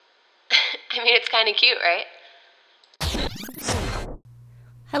I mean, it's kind of cute, right?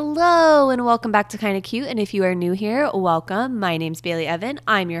 Hello and welcome back to Kinda Cute, and if you are new here, welcome. My name's Bailey Evan,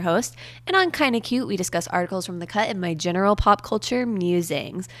 I'm your host, and on Kinda Cute, we discuss articles from the cut and my general pop culture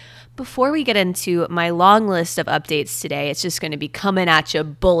musings. Before we get into my long list of updates today, it's just going to be coming at you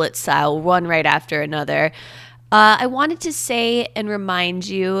bullet style, one right after another. I wanted to say and remind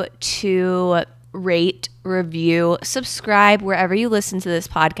you to rate, review, subscribe wherever you listen to this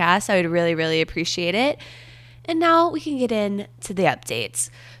podcast. I would really, really appreciate it. And now we can get into the updates.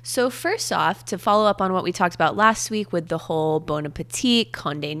 So first off, to follow up on what we talked about last week with the whole Bon Appetit,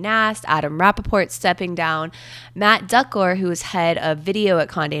 Condé Nast, Adam Rappaport stepping down, Matt Duckor, who was head of video at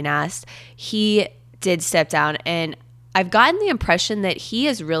Condé Nast, he did step down. And I've gotten the impression that he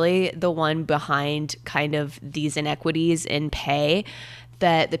is really the one behind kind of these inequities in pay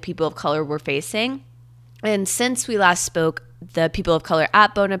that the people of color were facing. And since we last spoke, the people of color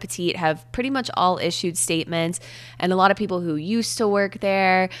at Bon Appetit have pretty much all issued statements, and a lot of people who used to work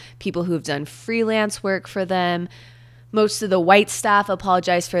there, people who've done freelance work for them, most of the white staff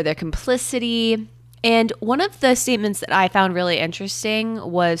apologized for their complicity. And one of the statements that I found really interesting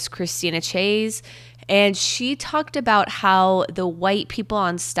was Christina Chay's, and she talked about how the white people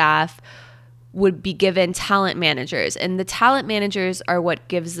on staff would be given talent managers, and the talent managers are what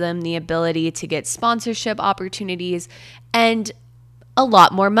gives them the ability to get sponsorship opportunities and a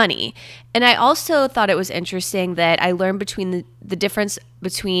lot more money. And I also thought it was interesting that I learned between the difference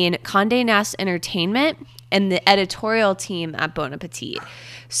between Condé Nast Entertainment and the editorial team at Bon Appetit.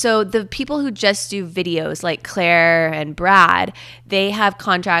 So the people who just do videos like Claire and Brad, they have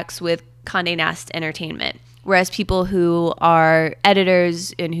contracts with Condé Nast Entertainment, whereas people who are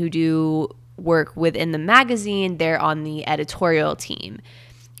editors and who do work within the magazine, they're on the editorial team.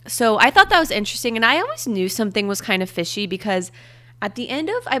 So I thought that was interesting, and I always knew something was kind of fishy because at the end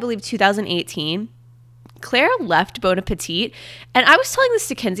of, I believe, 2018, Claire left Bon Appetit, and I was telling this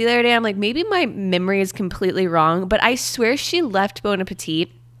to Kenzie the other day, I'm like, maybe my memory is completely wrong, but I swear she left Bon Appetit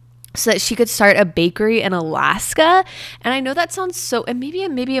so that she could start a bakery in Alaska. And I know that sounds so, and maybe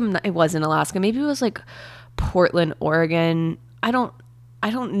I'm not, it wasn't Alaska, maybe it was like Portland, Oregon. I don't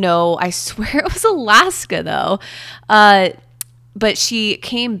know. I swear it was Alaska though. But she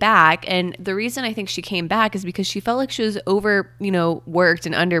came back, and the reason I think she came back is because she felt like she was worked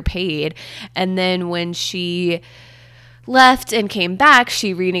and underpaid. And then when she left and came back,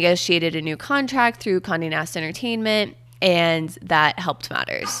 she renegotiated a new contract through Condé Nast Entertainment, and that helped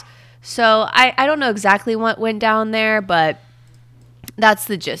matters. So I don't know exactly what went down there, but that's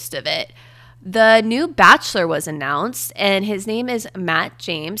the gist of it. The new Bachelor was announced, and his name is Matt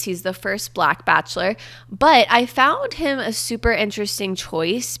James. He's the first Black Bachelor, but I found him a super interesting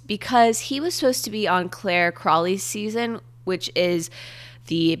choice because he was supposed to be on Claire Crawley's season, which is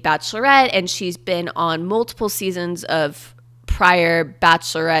the Bachelorette, and she's been on multiple seasons of prior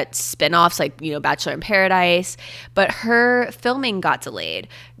Bachelorette spinoffs, like, Bachelor in Paradise, but her filming got delayed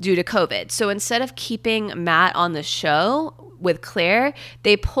due to COVID. So instead of keeping Matt on the show with Claire,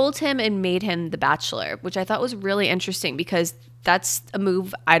 they pulled him and made him the Bachelor, which I thought was really interesting because that's a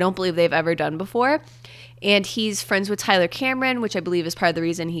move I don't believe they've ever done before. And he's friends with Tyler Cameron, which I believe is part of the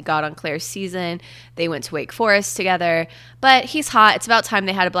reason he got on Claire's season. They went to Wake Forest together, but he's hot. It's about time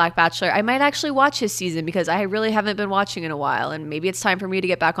they had a Black Bachelor. I might actually watch his season because I really haven't been watching in a while, and maybe it's time for me to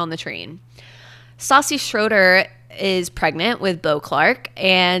get back on the train. Stassi Schroeder is pregnant with Beau Clark,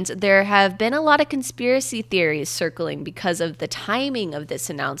 and there have been a lot of conspiracy theories circling because of the timing of this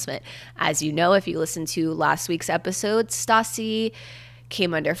announcement. As you know, if you listened to last week's episode, Stassi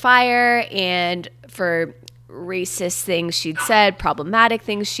came under fire, and for racist things she'd said, problematic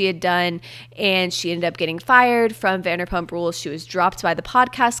things she had done, and she ended up getting fired from Vanderpump Rules. She was dropped by the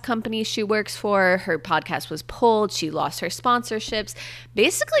podcast company she works for. Her podcast was pulled. She lost her sponsorships.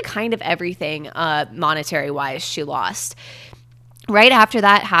 Basically kind of everything monetary-wise she lost. Right after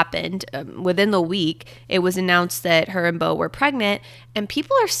that happened, within the week, it was announced that her and Beau were pregnant, and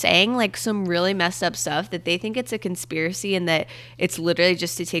people are saying like some really messed up stuff that they think it's a conspiracy and that it's literally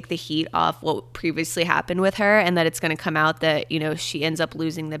just to take the heat off what previously happened with her, and that it's going to come out that, she ends up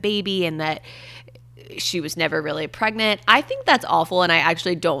losing the baby and that she was never really pregnant. I think that's awful, and I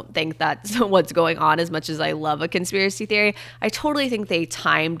actually don't think that's what's going on as much as I love a conspiracy theory. I totally think they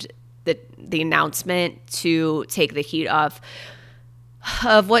timed the announcement to take the heat off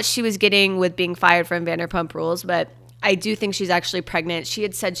of what she was getting with being fired from Vanderpump Rules, but I do think she's actually pregnant. She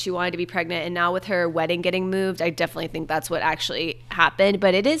had said she wanted to be pregnant, and now with her wedding getting moved, I definitely think that's what actually happened.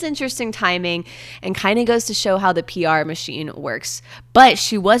 But it is interesting timing and kind of goes to show how the PR machine works. But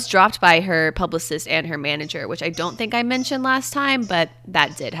she was dropped by her publicist and her manager, which I don't think I mentioned last time, but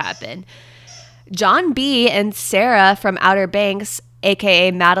that did happen. John B. and Sarah from Outer Banks,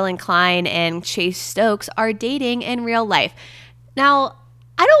 aka Madeline Klein and Chase Stokes, are dating in real life. Now,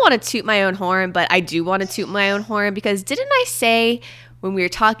 I don't want to toot my own horn, but I do want to toot my own horn because didn't I say when we were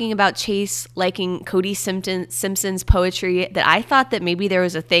talking about Chase liking Cody Simpson's poetry that I thought that maybe there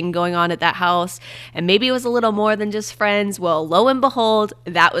was a thing going on at that house and maybe it was a little more than just friends? Well, lo and behold,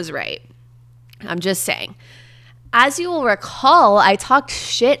 that was right. I'm just saying. As you will recall, I talked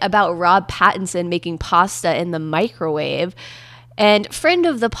shit about Rob Pattinson making pasta in the microwave. And friend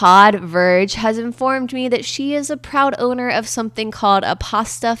of the pod, Verge, has informed me that she is a proud owner of something called a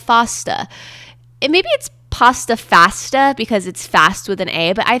pasta fasta. And maybe it's pasta fasta because it's fast with an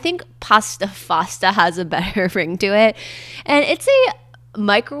A, but I think pasta fasta has a better ring to it. And it's a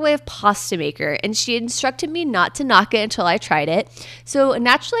microwave pasta maker, and she instructed me not to knock it until I tried it. So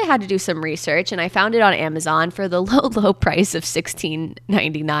naturally I had to do some research, and I found it on Amazon for the low price of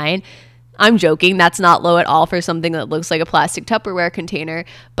 $16.99. I'm joking, that's not low at all for something that looks like a plastic Tupperware container,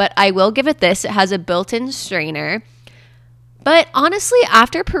 but I will give it this. It has a built-in strainer. But honestly,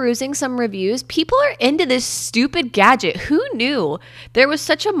 after perusing some reviews, people are into this stupid gadget. Who knew there was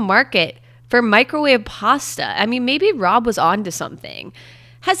such a market for microwave pasta? I mean, maybe Rob was onto something.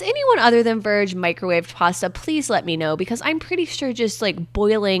 Has anyone other than Verge microwaved pasta? Please let me know, because I'm pretty sure just like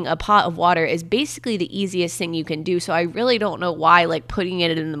boiling a pot of water is basically the easiest thing you can do. So I really don't know why like putting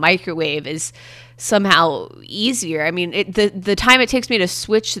it in the microwave is somehow easier. I mean, the time it takes me to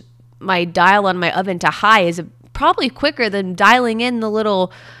switch my dial on my oven to high is probably quicker than dialing in the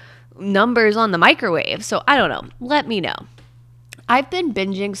little numbers on the microwave. So I don't know. Let me know. I've been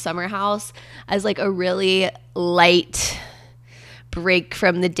binging Summer House as like a really light break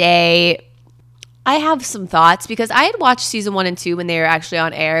from the day. I have some thoughts because I had watched season 1 and 2 when they were actually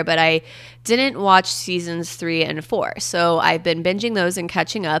on air, but I didn't watch seasons 3 and 4. So I've been binging those and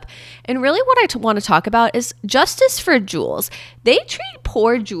catching up. And really what I want to talk about is justice for Jules. They treat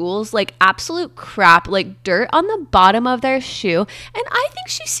poor Jules like absolute crap, like dirt on the bottom of their shoe. And I think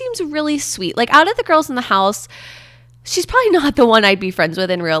she seems really sweet. Like out of the girls in the house, she's probably not the one I'd be friends with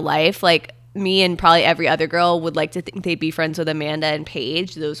in real life. Like me and probably every other girl would like to think they'd be friends with Amanda and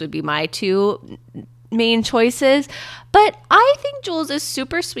Paige. Those would be my two main choices. But I think Jules is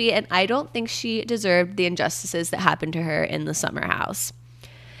super sweet, and I don't think she deserved the injustices that happened to her in the Summer House.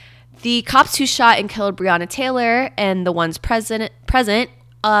 The cops who shot and killed Breonna Taylor and the ones present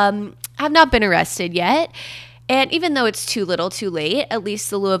have not been arrested yet. And even though it's too little too late, at least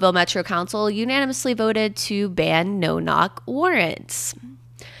the Louisville Metro Council unanimously voted to ban no-knock warrants.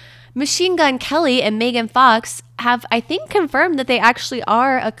 Machine Gun Kelly and Megan Fox have, I think, confirmed that they actually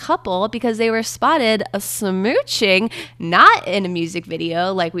are a couple because they were spotted smooching, not in a music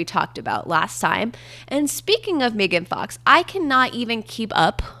video like we talked about last time. And speaking of Megan Fox, I cannot even keep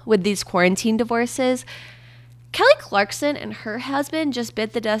up with these quarantine divorces. Kelly Clarkson and her husband just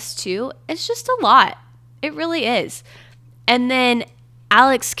bit the dust too. It's just a lot. It really is. And then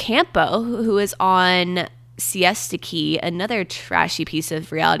Alex Campo, who is on Siesta Key, another trashy piece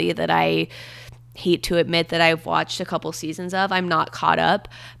of reality that I hate to admit that I've watched a couple seasons of. I'm not caught up,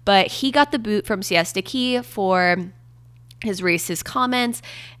 but he got the boot from Siesta Key for his racist comments,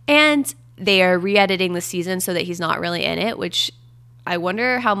 and they are re-editing the season so that he's not really in it, which I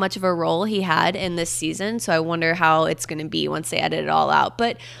wonder how much of a role he had in this season. So I wonder how it's going to be once they edit it all out.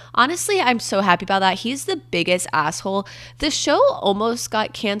 But honestly, I'm so happy about that. He's the biggest asshole. The show almost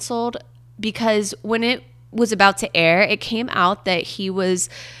got canceled because when it was about to air, it came out that he was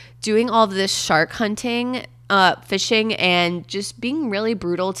doing all of this shark hunting, fishing, and just being really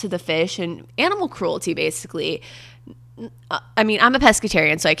brutal to the fish and animal cruelty, basically. I mean, I'm a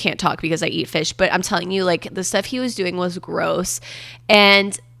pescatarian, so I can't talk because I eat fish, but I'm telling you, like, the stuff he was doing was gross.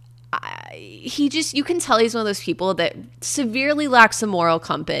 And you can tell he's one of those people that severely lacks a moral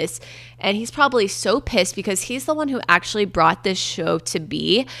compass. And he's probably so pissed because he's the one who actually brought this show to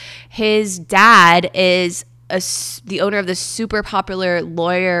be. His dad is the owner of this super popular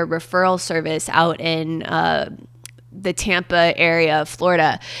lawyer referral service out in the Tampa area of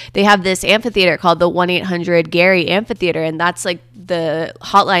Florida. They have this amphitheater called the 1-800-GARY Amphitheater, and that's like the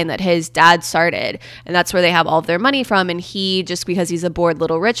hotline that his dad started, and that's where they have all of their money from. And he, just because he's a bored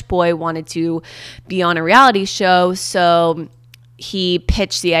little rich boy, wanted to be on a reality show, so he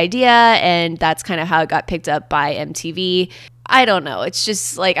pitched the idea, and that's kind of how it got picked up by MTV. I don't know. It's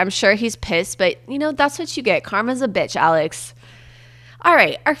just like, I'm sure he's pissed, but you know, that's what you get. Karma's a bitch, Alex. All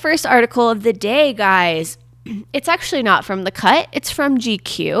right, our first article of the day, guys. It's actually not from The Cut. It's from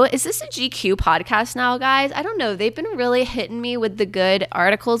GQ. Is this a GQ podcast now, guys? I don't know. They've been really hitting me with the good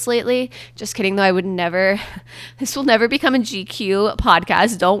articles lately. Just kidding, though. I would never, this will never become a GQ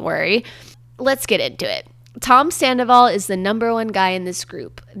podcast. Don't worry. let's get into it. Tom Sandoval is the number one guy in this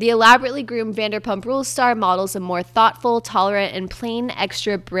group. The elaborately groomed Vanderpump Rules star models a more thoughtful, tolerant, and plain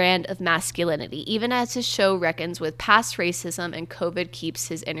extra brand of masculinity, even as his show reckons with past racism and COVID keeps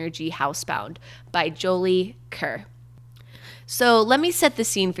his energy housebound. By Jolie Kerr. So let me set the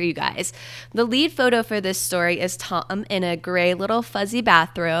scene for you guys. The lead photo for this story is Tom in a gray little fuzzy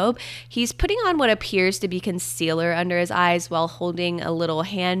bathrobe. He's putting on what appears to be concealer under his eyes while holding a little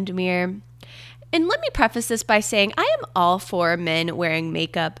hand mirror. And let me preface this by saying I am all for men wearing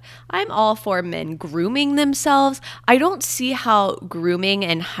makeup. I'm all for men grooming themselves. I don't see how grooming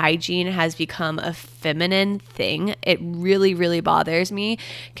and hygiene has become a feminine thing. It really, really bothers me.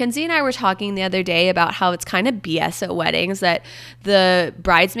 Kenzie and I were talking the other day about how it's kind of BS at weddings that the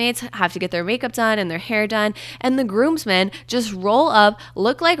bridesmaids have to get their makeup done and their hair done, and the groomsmen just roll up,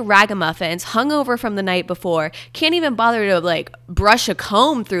 look like ragamuffins, hungover from the night before, can't even bother to like brush a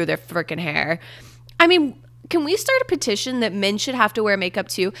comb through their freaking hair. I mean, can we start a petition that men should have to wear makeup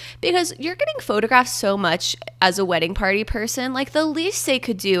too? Because you're getting photographed so much as a wedding party person, like the least they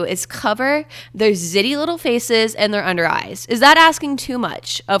could do is cover their zitty little faces and their under eyes. Is that asking too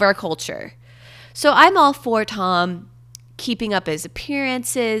much of our culture? So I'm all for Tom keeping up his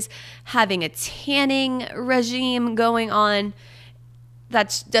appearances, having a tanning regime going on. I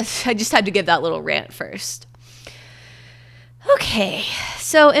just had to give that little rant first. Okay,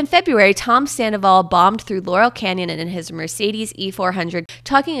 so in February, Tom Sandoval bombed through Laurel Canyon in his Mercedes E400,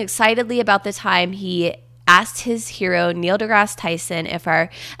 talking excitedly about the time he asked his hero Neil deGrasse Tyson if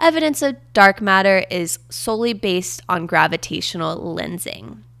our evidence of dark matter is solely based on gravitational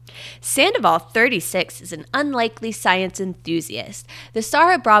lensing. Sandoval, 36, is an unlikely science enthusiast. The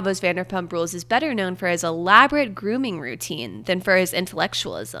star of Bravo's Vanderpump Rules is better known for his elaborate grooming routine than for his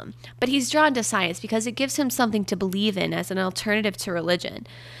intellectualism. But he's drawn to science because it gives him something to believe in as an alternative to religion.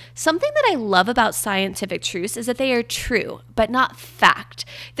 Something that I love about scientific truths is that they are true, but not fact.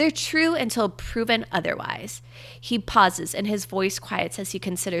 They're true until proven otherwise. He pauses and his voice quiets as he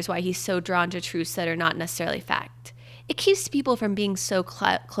considers why he's so drawn to truths that are not necessarily fact. It keeps people from being so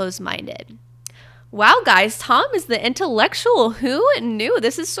close-minded. Wow, guys, Tom is the intellectual. Who knew?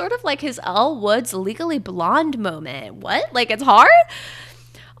 This is sort of like his Elle Woods Legally Blonde moment. What? Like, it's hard?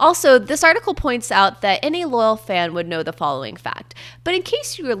 Also, this article points out that any loyal fan would know the following fact. But in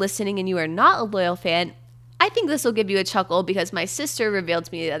case you are listening and you are not a loyal fan, I think this will give you a chuckle because my sister revealed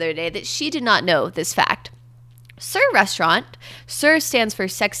to me the other day that she did not know this fact. SUR Restaurant, SUR stands for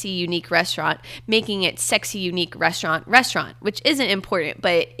Sexy Unique Restaurant, making it Sexy Unique Restaurant, which isn't important,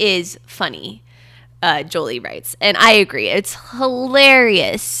 but it is funny, Jolie writes. And I agree. It's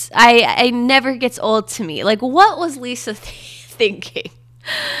hilarious. I never gets old to me. Like, what was Lisa thinking?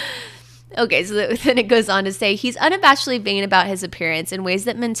 Okay, so then it goes on to say, he's unabashedly vain about his appearance in ways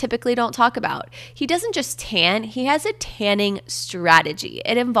that men typically don't talk about. He doesn't just tan, he has a tanning strategy.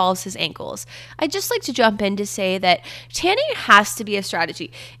 It involves his ankles. I'd just like to jump in to say that tanning has to be a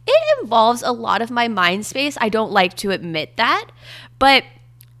strategy. It involves a lot of my mind space. I don't like to admit that, but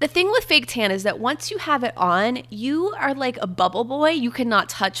the thing with fake tan is that once you have it on, you are like a bubble boy. You cannot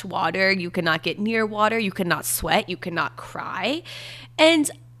touch water. You cannot get near water. You cannot sweat. You cannot cry. And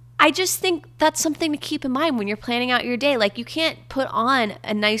I just think that's something to keep in mind when you're planning out your day. Like, you can't put on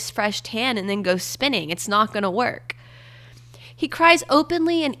a nice fresh tan and then go spinning. It's not going to work. He cries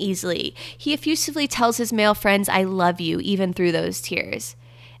openly and easily. He effusively tells his male friends, "I love you," even through those tears.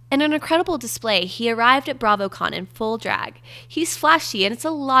 In an incredible display, he arrived at BravoCon in full drag. He's flashy and it's a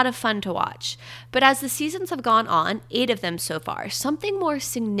lot of fun to watch. But as the seasons have gone on, 8 of them so far, something more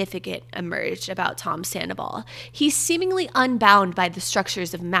significant emerged about Tom Sandoval. He's seemingly unbound by the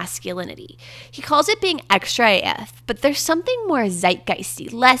structures of masculinity. He calls it being extra AF, but there's something more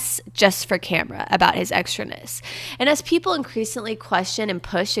zeitgeisty, less just for camera about his extraness. And as people increasingly question and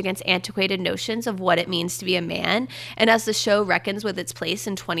push against antiquated notions of what it means to be a man, and as the show reckons with its place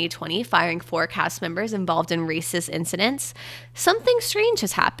in 2020, firing 4 cast members involved in racist incidents, something strange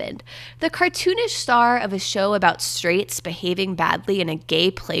has happened. The cartoonish star of a show about straights behaving badly in a gay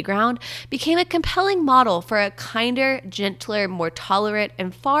playground became a compelling model for a kinder, gentler, more tolerant,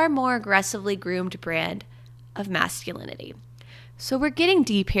 and far more aggressively groomed brand of masculinity. So we're getting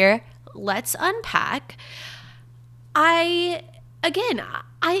deep here. Let's unpack. I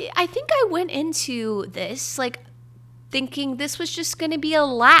think I went into this like thinking this was just going to be a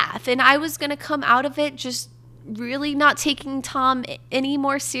laugh and I was going to come out of it just really not taking Tom any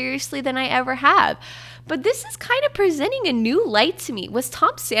more seriously than I ever have. But this is kind of presenting a new light to me. Was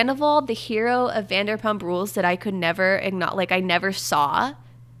Tom Sandoval the hero of Vanderpump Rules that I could never acknowledge, like I never saw?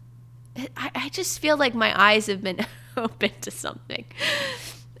 I just feel like my eyes have been open to something.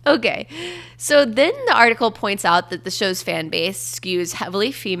 Okay, so then the article points out that the show's fan base skews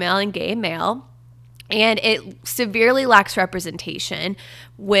heavily female and gay male, and it severely lacks representation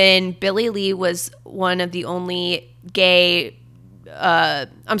when Billie Lee was one of the only gay,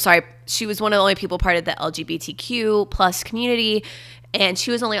 she was one of the only people part of the LGBTQ plus community, and she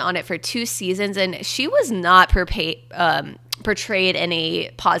was only on it for 2 seasons, and she was not portrayed in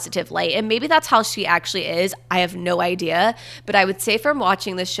a positive light. And maybe that's how she actually is. I have no idea. But I would say from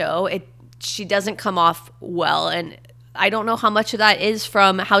watching the show, she doesn't come off well. And I don't know how much of that is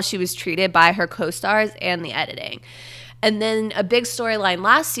from how she was treated by her co-stars and the editing. And then a big storyline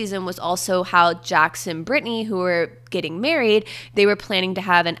last season was also how Jax and Brittany, who were getting married, they were planning to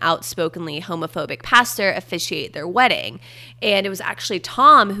have an outspokenly homophobic pastor officiate their wedding. And it was actually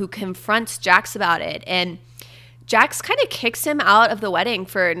Tom who confronts Jax about it. And Jax kind of kicks him out of the wedding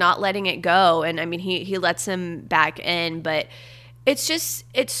for not letting it go. And I mean, he lets him back in, but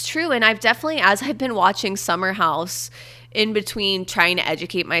it's true. And I've definitely, as I've been watching Summer House in between trying to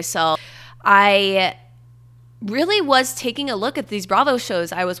educate myself, I really was taking a look at these Bravo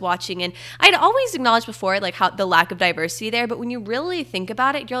shows I was watching, and I'd always acknowledged before like how the lack of diversity there, but when you really think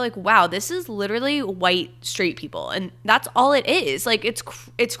about it, you're like, wow, this is literally white straight people, and that's all it is. Like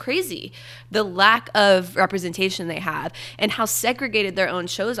it's crazy the lack of representation they have and how segregated their own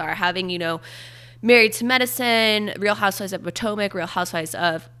shows are, having, you know, Married to Medicine, Real Housewives of Potomac, Real Housewives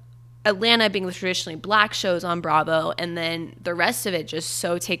of Atlanta being the traditionally black shows on Bravo, and then the rest of it just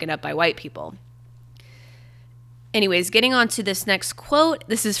so taken up by white people. Anyways, getting on to this next quote,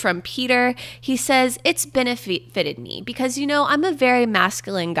 this is from Peter. He says, "It's benefited me because, you know, I'm a very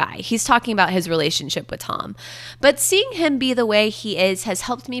masculine guy." He's talking about his relationship with Tom. "But seeing him be the way he is has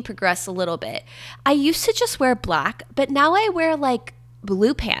helped me progress a little bit. I used to just wear black, but now I wear like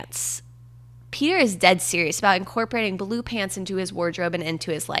blue pants." Peter is dead serious about incorporating blue pants into his wardrobe and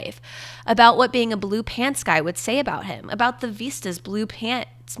into his life, about what being a blue pants guy would say about him, about the vistas blue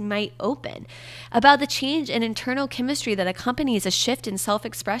pants might open, about the change in internal chemistry that accompanies a shift in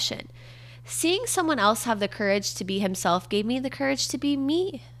self-expression. Seeing someone else have the courage to be himself gave me the courage to be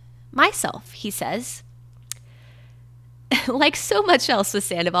myself, he says. Like so much else with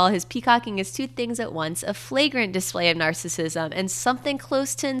Sandoval, his peacocking is 2 things at once: a flagrant display of narcissism and something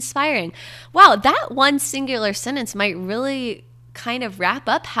close to inspiring. Wow, that one singular sentence might really kind of wrap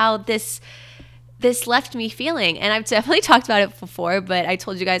up how this left me feeling. And I've definitely talked about it before, but I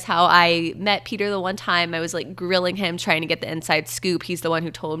told you guys how I met Peter the one time. I was like grilling him, trying to get the inside scoop. He's the one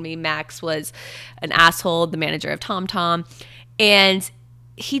who told me Max was an asshole, the manager of Tom Tom. And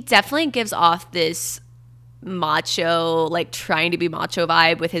he definitely gives off this macho, like trying to be macho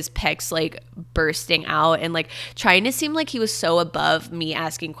vibe with his pecs like bursting out and like trying to seem like he was so above me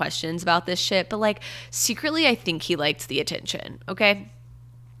asking questions about this shit, but like secretly I think he liked the attention, okay?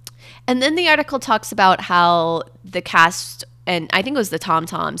 And then the article talks about how the cast, and I think it was the Tom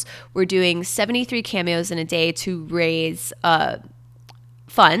Toms, were doing 73 cameos in a day to raise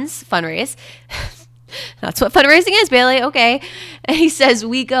fundraise. That's what fundraising is, Bailey. Okay. And he says,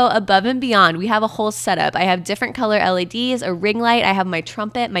 "We go above and beyond. We have a whole setup. I have different color LEDs, a ring light. I have my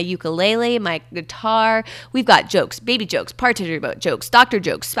trumpet, my ukulele, my guitar. We've got jokes, baby jokes, bartender jokes, doctor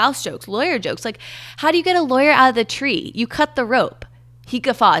jokes, spouse jokes, lawyer jokes. Like, how do you get a lawyer out of the tree? You cut the rope." He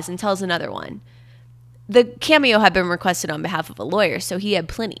guffaws and tells another one. The cameo had been requested on behalf of a lawyer, so he had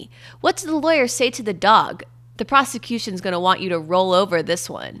plenty. "What did the lawyer say to the dog? The prosecution's going to want you to roll over this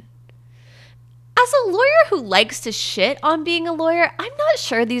one." As a lawyer who likes to shit on being a lawyer, I'm not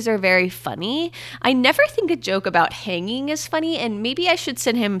sure these are very funny. I never think a joke about hanging is funny, and maybe I should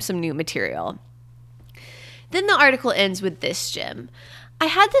send him some new material. Then the article ends with this, Jim. "I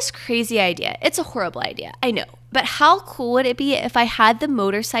had this crazy idea. It's a horrible idea, I know. But how cool would it be if I had the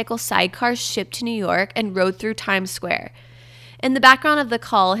motorcycle sidecars shipped to New York and rode through Times Square?" In the background of the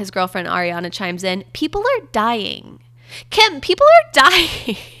call, his girlfriend Ariana chimes in, "People are dying. Kim, people are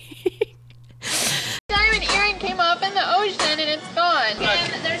dying." Diamond earring came off in the ocean and it's gone.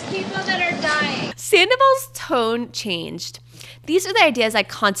 Kim, there's people that are dying. Sandoval's tone changed. "These are the ideas I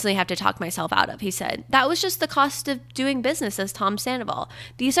constantly have to talk myself out of," he said. "That was just the cost of doing business as Tom Sandoval.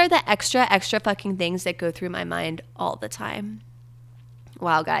 These are the extra fucking things that go through my mind all the time."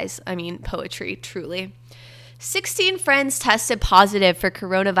 Wow, guys. I mean, poetry, truly. 16 friends tested positive for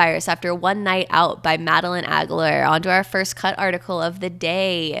coronavirus after one night out by Madeline Aguilar. On to our first cut article of the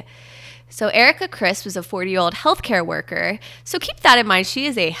day. So Erica Crisp was a 40-year-old healthcare worker. So keep that in mind. She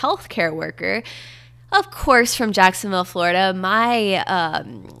is a healthcare worker, of course, from Jacksonville, Florida, my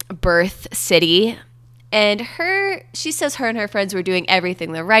birth city. And she says her and her friends were doing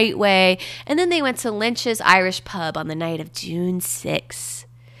everything the right way. And then they went to Lynch's Irish Pub on the night of June 6th.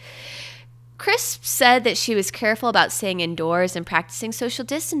 Crisp said that she was careful about staying indoors and practicing social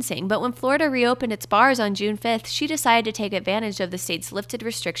distancing, but when Florida reopened its bars on June 5th, she decided to take advantage of the state's lifted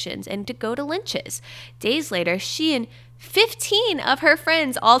restrictions and to go to Lynch's. Days later, she and 15 of her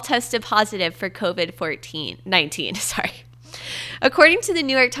friends all tested positive for COVID-19. According to the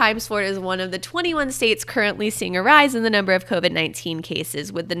New York Times, Florida is one of the 21 states currently seeing a rise in the number of COVID-19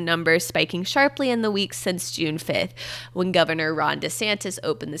 cases, with the numbers spiking sharply in the weeks since June 5th, when Governor Ron DeSantis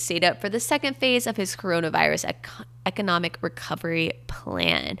opened the state up for the second phase of his coronavirus economic recovery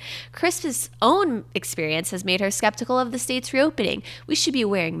plan. Crisp's own experience has made her skeptical of the state's reopening. We should be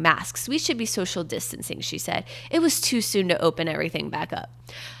wearing masks. We should be social distancing, she said. It was too soon to open everything back up.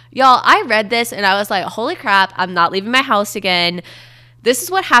 Y'all, I read this and I was like, holy crap, I'm not leaving my house again. This is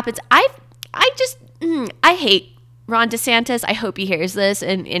what happens. I hate Ron DeSantis. I hope he hears this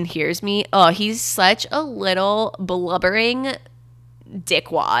and hears me. Oh, he's such a little blubbering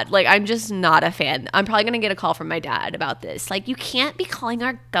dickwad. Like, I'm just not a fan. I'm probably going to get a call from my dad about this. Like, you can't be calling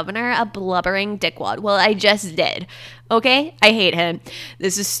our governor a blubbering dickwad. Well, I just did. Okay? I hate him.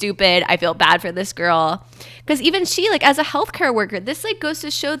 This is stupid. I feel bad for this girl. Because even she, like, as a healthcare worker, this, like, goes to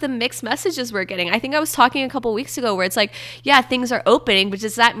show the mixed messages we're getting. I think I was talking a couple weeks ago where it's like, yeah, things are opening, but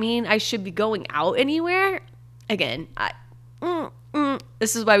does that mean I should be going out anywhere? Again,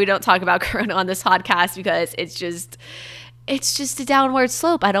 this is why we don't talk about Corona on this podcast, because it's just a downward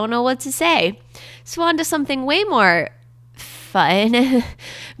slope. I don't know what to say. So on to something way more fun.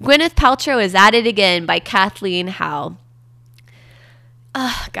 Gwyneth Paltrow is at it again by Kathleen Howe.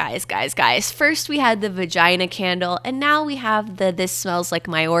 Guys. First we had the vagina candle, and now we have the This Smells Like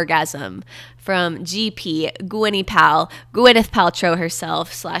My Orgasm from GP, Gwyneth Paltrow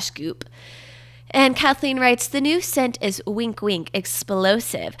herself / Goop. And Kathleen writes, the new scent is Wink Wink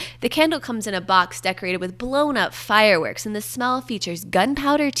Explosive. The candle comes in a box decorated with blown up fireworks, and the smell features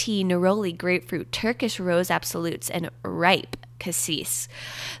gunpowder tea, neroli grapefruit, Turkish rose absolutes, and ripe cassis.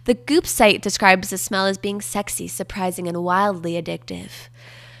 The Goop site describes the smell as being sexy, surprising, and wildly addictive.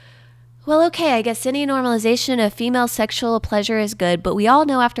 Well, okay, I guess any normalization of female sexual pleasure is good, but we all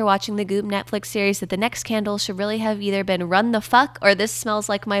know after watching the Goop Netflix series that the next candle should really have either been Run the Fuck or This Smells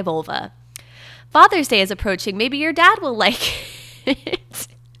Like My Vulva. Father's Day is approaching. Maybe your dad will like it.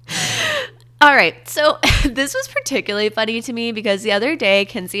 All right. So this was particularly funny to me because the other day,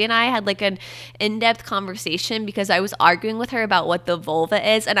 Kenzie and I had like an in-depth conversation because I was arguing with her about what the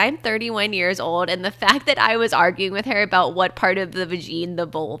vulva is. And I'm 31 years old. And the fact that I was arguing with her about what part of the vagine the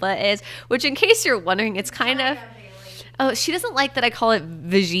vulva is, which in case you're wondering, it's kind of... Oh, she doesn't like that I call it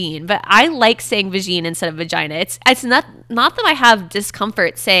vagine, but I like saying vagine instead of vagina. It's not that I have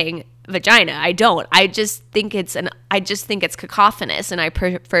discomfort saying vagina. I don't. I just think it's cacophonous, and I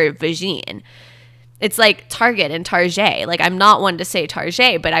prefer vagine. It's like Target and Target. Like, I'm not one to say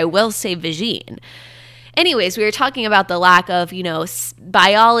Target, but I will say vagine. Anyways, we were talking about the lack of,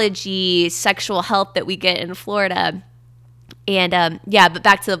 biology, sexual health that we get in Florida. And but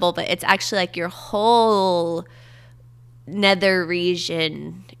back to the vulva. It's actually like your whole nether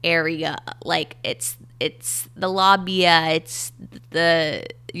region area. Like it's the labia, it's the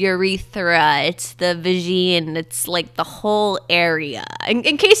urethra, it's the vagine, it's like the whole area,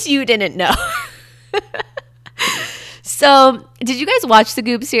 in case you didn't know. So, did you guys watch the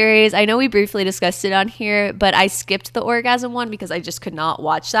Goop series? I know we briefly discussed it on here, but I skipped the orgasm one because I just could not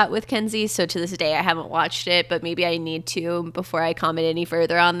watch that with Kenzie. So, to this day, I haven't watched it, but maybe I need to before I comment any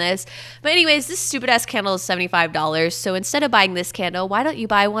further on this. But anyways, this stupid-ass candle is $75. So, instead of buying this candle, why don't you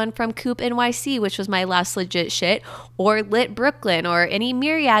buy one from Coop NYC, which was my last legit shit, or Lit Brooklyn, or any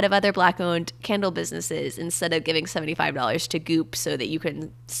myriad of other Black-owned candle businesses, instead of giving $75 to Goop so that you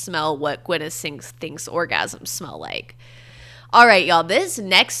can smell what Gwyneth thinks orgasms smell like. All right, y'all, this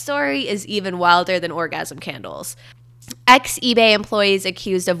next story is even wilder than orgasm candles. Ex-eBay employees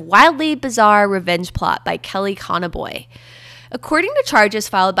accused of wildly bizarre revenge plot by Kelly Conaboy. According to charges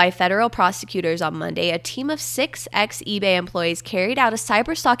filed by federal prosecutors on Monday, a team of 6 ex-eBay employees carried out a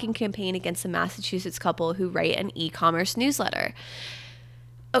cyber-stalking campaign against a Massachusetts couple who write an e-commerce newsletter.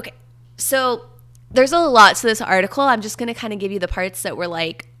 Okay, so there's a lot to this article. I'm just going to kind of give you the parts that were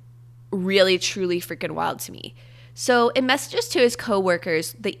like really, truly freaking wild to me. So in messages to his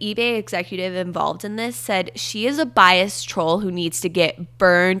coworkers, the eBay executive involved in this said she is a biased troll who needs to get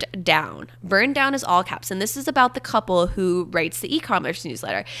burned down. Burned down is all caps. And this is about the couple who writes the e-commerce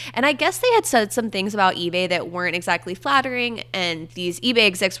newsletter. And I guess they had said some things about eBay that weren't exactly flattering, and these eBay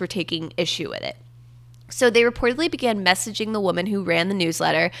execs were taking issue with it. So they reportedly began messaging the woman who ran the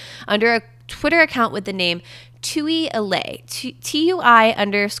newsletter under a Twitter account with the name Tui Elei, TUI_ELEI.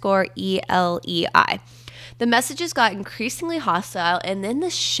 The messages got increasingly hostile, and then the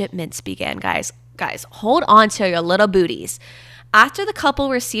shipments began, guys. Guys, hold on to your little booties. After the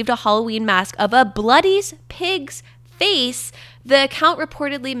couple received a Halloween mask of a bloody pig's face, the account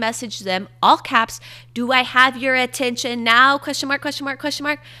reportedly messaged them, all caps, "Do I have your attention now? Question mark, question mark, question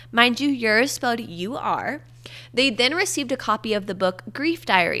mark." Mind you, yours spelled U-R. They then received a copy of the book Grief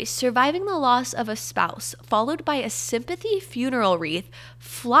Diaries, Surviving the Loss of a Spouse, followed by a sympathy funeral wreath,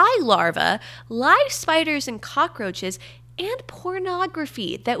 fly larvae, live spiders and cockroaches, and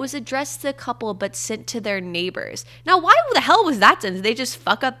pornography that was addressed to the couple but sent to their neighbors. Now, why the hell was that done? Did they just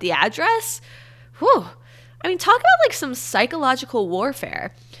fuck up the address? Whew. I mean, talk about like some psychological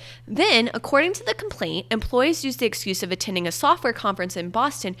warfare. Then, according to the complaint, employees used the excuse of attending a software conference in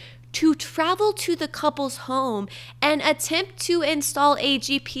Boston to travel to the couple's home and attempt to install a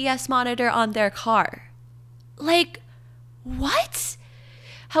GPS monitor on their car. Like, what?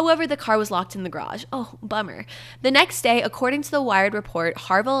 However, the car was locked in the garage. Oh, bummer. The next day, according to the Wired report,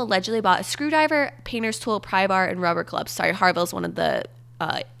 Harville allegedly bought a screwdriver, painter's tool, pry bar, and rubber gloves. Sorry, Harville's one of the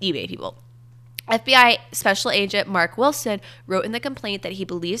eBay people. FBI Special Agent Mark Wilson wrote in the complaint that he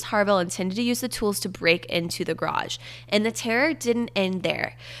believes Harville intended to use the tools to break into the garage. And the terror didn't end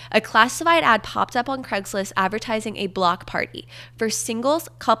there. A classified ad popped up on Craigslist advertising a block party for singles,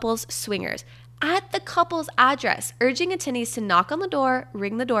 couples, swingers at the couple's address, urging attendees to knock on the door,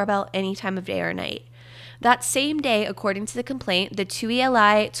 ring the doorbell any time of day or night. That same day, according to the complaint, the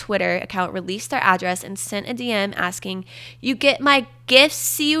 2ELI Twitter account released their address and sent a DM asking, "You get my gifts,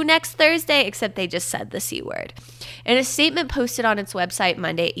 see you next Thursday," except they just said the C word. In a statement posted on its website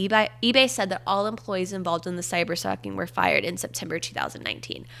Monday, eBay said that all employees involved in the cyberstalking were fired in September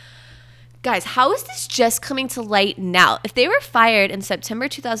 2019. Guys, how is this just coming to light now? If they were fired in September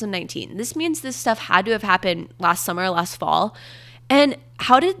 2019, this means this stuff had to have happened last summer, last fall. And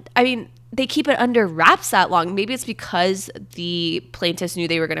they keep it under wraps that long. Maybe it's because the plaintiffs knew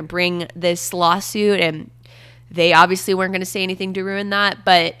they were going to bring this lawsuit and they obviously weren't going to say anything to ruin that.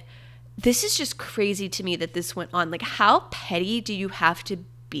 But this is just crazy to me that this went on. Like, how petty do you have to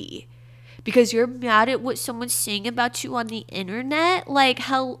be? Because you're mad at what someone's saying about you on the internet? Like,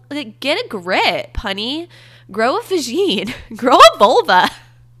 hell, like, get a grip, honey. Grow a vagine. Grow a vulva.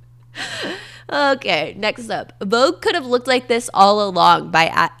 Okay, next up. Vogue could have looked like this all along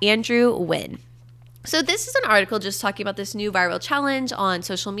by Andrew Wynn. So this is an article just talking about this new viral challenge on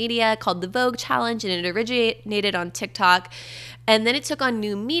social media called the Vogue Challenge, and it originated on TikTok. And then it took on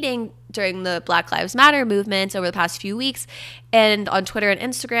new meaning during the Black Lives Matter movement over the past few weeks. And on Twitter and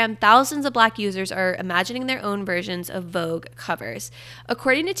Instagram, thousands of Black users are imagining their own versions of Vogue covers.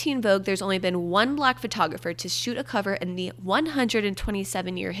 According to Teen Vogue, there's only been one Black photographer to shoot a cover in the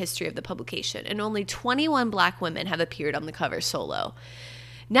 127-year history of the publication, and only 21 Black women have appeared on the cover solo.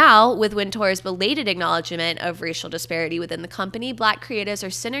 Now, with Wintour's belated acknowledgement of racial disparity within the company, Black creatives are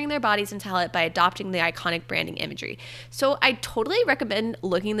centering their bodies and talent by adopting the iconic branding imagery. So I totally recommend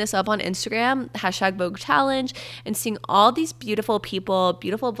looking this up on Instagram, #Vogue Challenge, and seeing all these beautiful people,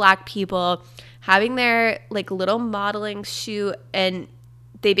 beautiful Black people, having their like little modeling shoot, and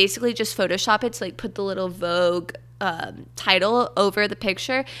they basically just Photoshop it to like put the little Vogue title over the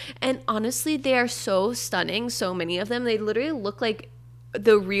picture. And honestly, they are so stunning. So many of them, they literally look like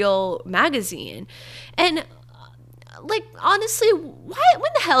the real magazine. And like, honestly,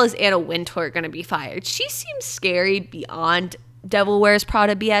 when the hell is Anna Wintour gonna be fired? She seems scary beyond Devil Wears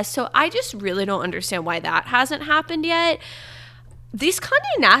Prada BS. So I just really don't understand why that hasn't happened yet. These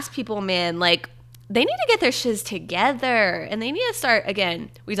Condé Nast people, man, like, they need to get their shiz together, and they need to start, again,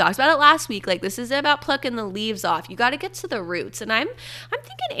 we talked about it last week, like, this isn't about plucking the leaves off. You got to get to the roots. And I'm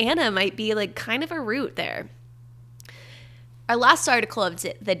thinking Anna might be like kind of a root there. Our last article of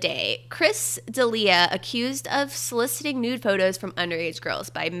the day, Chris D'Elia accused of soliciting nude photos from underage girls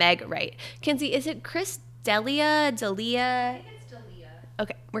by Meg Wright. Kenzie, is it Chris D'Elia? I think it's D'Elia.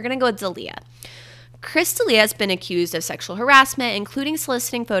 Okay, we're going to go with D'Elia. Chris D'Elia has been accused of sexual harassment, including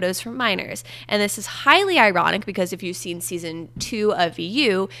soliciting photos from minors. And this is highly ironic because if you've seen season 2 of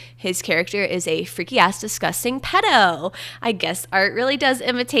You, his character is a freaky-ass, disgusting pedo. I guess art really does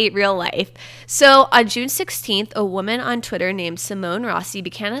imitate real life. So on June 16th, a woman on Twitter named Simone Rossi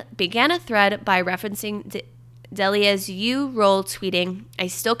began a thread by referencing Delia's You roll tweeting, "I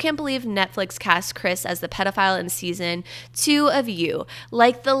still can't believe Netflix cast Chris as the pedophile in season 2 of You.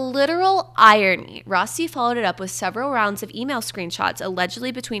 Like the literal irony." Rossi followed it up with several rounds of email screenshots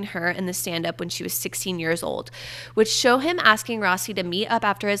allegedly between her and the stand-up when she was 16 years old, which show him asking Rossi to meet up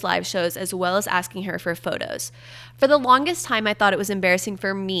after his live shows as well as asking her for photos. "For the longest time, I thought it was embarrassing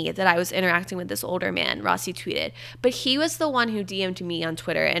for me that I was interacting with this older man," Rossi tweeted. "But he was the one who DM'd me on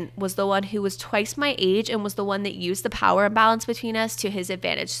Twitter and was the one who was twice my age and was the one that used the power imbalance between us to his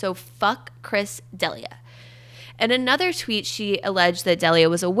advantage. So fuck Chris D'Elia." In another tweet, she alleged that D'Elia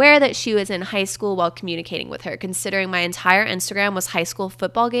was aware that she was in high school while communicating with her, considering my entire Instagram was high school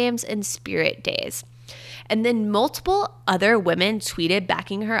football games and spirit days. And then multiple other women tweeted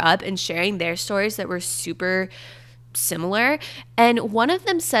backing her up and sharing their stories that were super similar. And one of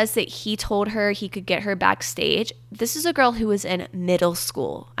them says that he told her he could get her backstage. This is a girl who was in middle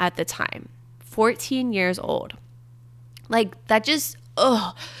school at the time, 14 years old. Like, that just,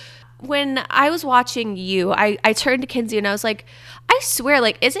 ugh. When I was watching You, I turned to Kinsey and I was like, I swear,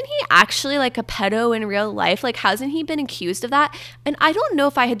 like, isn't he actually like a pedo in real life? Like, hasn't he been accused of that? And I don't know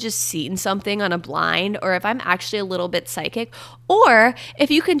if I had just seen something on a blind or if I'm actually a little bit psychic, or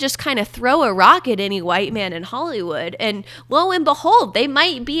if you can just kind of throw a rock at any white man in Hollywood and lo and behold, they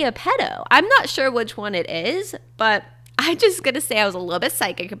might be a pedo. I'm not sure which one it is, but I'm just going to say I was a little bit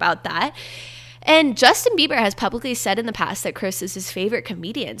psychic about that. And Justin Bieber has publicly said in the past that Chris is his favorite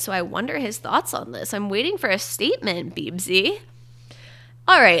comedian, so I wonder his thoughts on this. I'm waiting for a statement, Biebsy.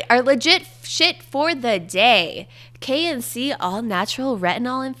 All right, our legit shit for the day. KNC all-natural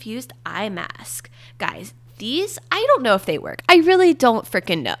retinol-infused eye mask. Guys, these, I don't know if they work. I really don't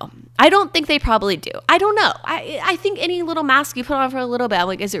freaking know. I don't think they probably do. I don't know. I think any little mask you put on for a little bit, I'm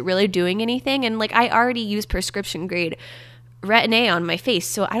like, is it really doing anything? And like, I already use prescription grade Retin-A on my face,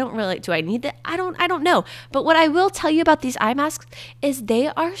 so I don't really, do I need that? I don't know. But what I will tell you about these eye masks is they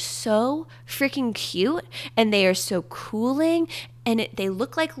are so freaking cute and they are so cooling, and they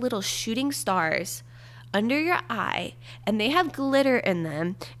look like little shooting stars under your eye, and they have glitter in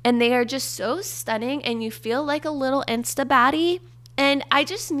them, and they are just so stunning, and you feel like a little insta baddie. And I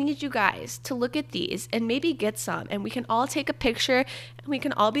just need you guys to look at these and maybe get some, and we can all take a picture and we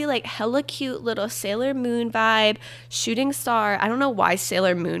can all be like hella cute little Sailor Moon vibe, shooting star. I don't know why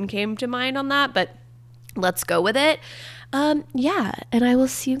Sailor Moon came to mind on that, but let's go with it. Yeah, and I will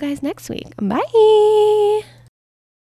see you guys next week. Bye.